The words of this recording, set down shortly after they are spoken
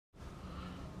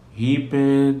He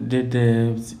paid the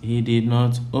debt he did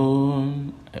not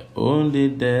own. I owned the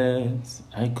debt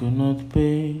I could not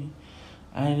pay.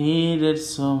 I needed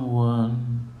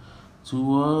someone to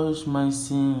wash my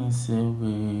sins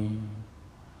away.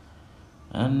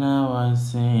 And now I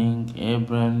sing a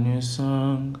brand new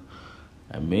song,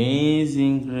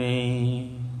 Amazing Grace.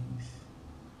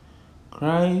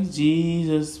 Christ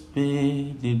Jesus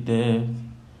paid the debt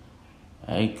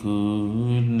I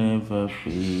could never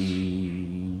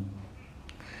pay.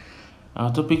 Our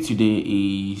topic today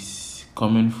is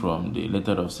coming from the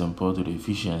letter of St. Paul to the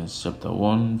Ephesians, chapter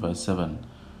 1, verse 7.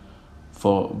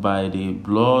 For by the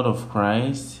blood of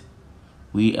Christ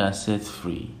we are set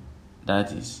free.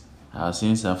 That is, our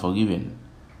sins are forgiven.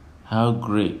 How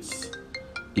great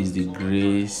is the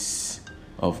grace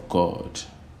of God!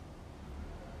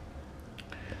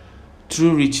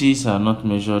 True riches are not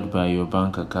measured by your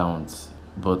bank account,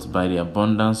 but by the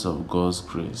abundance of God's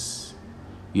grace.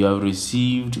 You have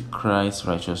received Christ's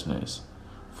righteousness,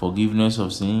 forgiveness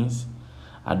of sins,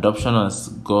 adoption as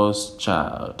God's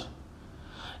child,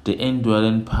 the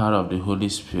indwelling power of the Holy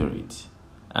Spirit,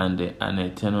 and an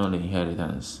eternal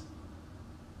inheritance.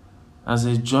 As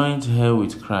a joint heir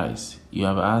with Christ, you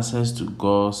have access to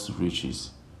God's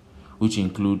riches, which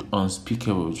include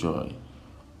unspeakable joy,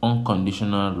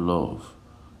 unconditional love,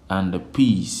 and the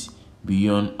peace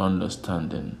beyond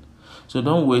understanding. So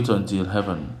don't wait until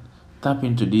heaven. Tap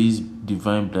into these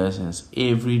divine blessings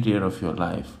every day of your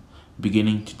life,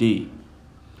 beginning today.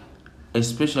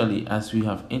 Especially as we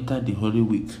have entered the Holy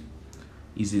Week.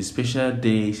 It's a special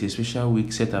day, it's a special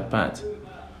week set apart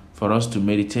for us to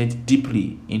meditate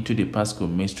deeply into the Paschal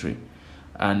mystery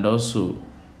and also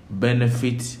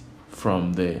benefit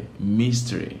from the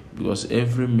mystery, because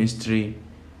every mystery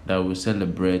that we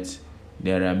celebrate,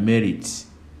 there are merits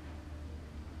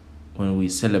when we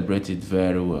celebrate it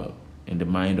very well in the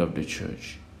mind of the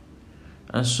church.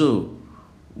 And so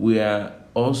we are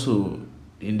also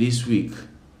in this week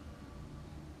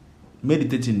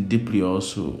meditating deeply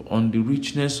also on the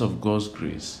richness of God's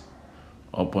grace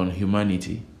upon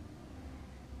humanity,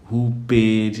 who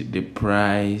paid the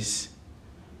price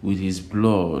with his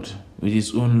blood, with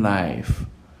his own life,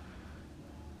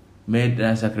 made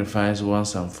that sacrifice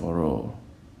once and for all.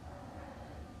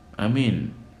 I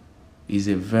mean, it's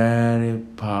a very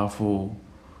powerful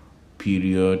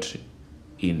period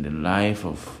in the life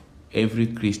of every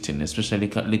Christian, especially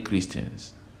Catholic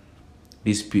Christians,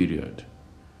 this period.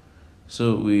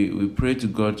 So we pray to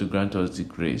God to grant us the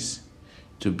grace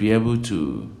to be able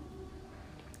to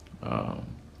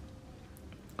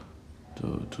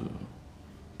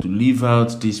live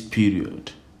out this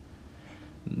period,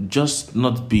 just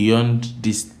not beyond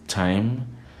this time,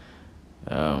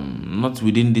 not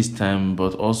within this time,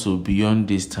 but also beyond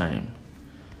this time,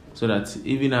 so that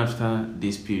even after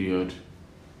this period,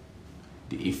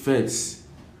 the effects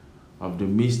of the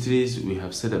mysteries we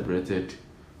have celebrated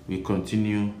will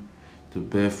continue to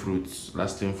bear fruits,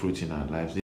 lasting fruit in our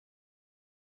lives.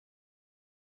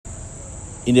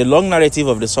 In the long narrative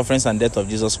of the sufferings and death of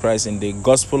Jesus Christ in the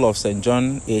Gospel of St.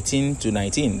 John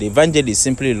 18-19, the evangelist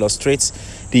simply illustrates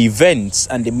the events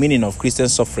and the meaning of Christian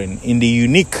suffering in the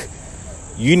unique,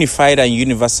 unified and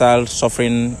universal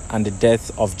suffering and the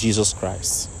death of Jesus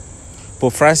Christ.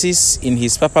 Pope Francis, in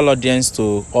his papal audience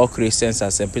to all Christians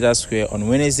at St. Peter's Square on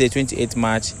Wednesday, 28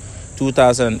 March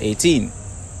 2018,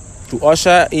 to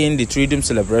usher in the Triduum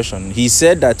celebration, he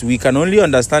said that we can only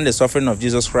understand the suffering of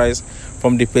Jesus Christ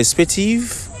from the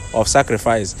perspective of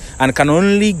sacrifice and can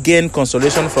only gain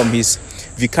consolation from his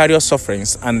vicarious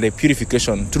sufferings and the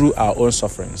purification through our own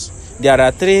sufferings. There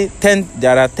are 10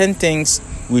 things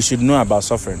we should know about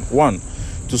suffering. 1,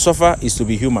 to suffer is to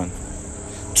be human.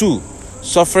 2,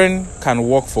 suffering can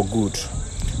work for good.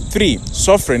 3,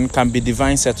 suffering can be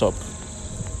divine setup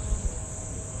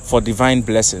for divine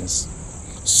blessings.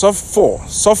 4,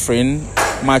 suffering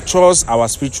matures our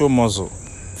spiritual muscle.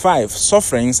 5,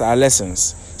 sufferings are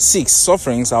lessons. 6,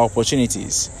 sufferings are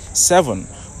opportunities. 7,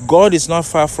 God is not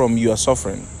far from your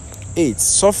suffering. 8,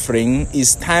 suffering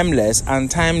is timeless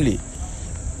and timely.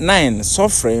 9,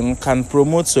 suffering can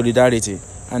promote solidarity.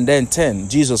 And then 10,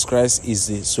 Jesus Christ is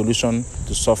the solution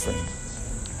to suffering.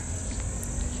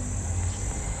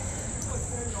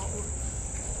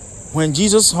 When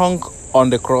Jesus hung on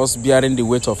the cross bearing the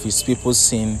weight of his people's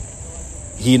sin,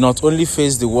 he not only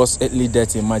faced the worst earthly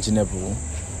death imaginable,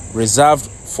 reserved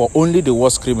for only the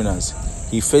worst criminals,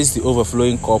 he faced the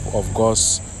overflowing cup of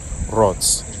God's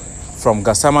wrath, from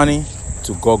Gethsemane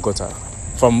to Golgotha,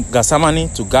 from Gethsemane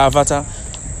to Gavata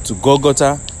to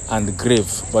Golgotha and the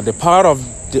grave. But the power of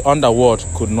the underworld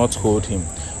could not hold him.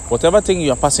 Whatever thing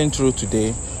you are passing through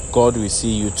today, God will see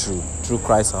you through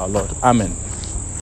Christ our Lord. Amen.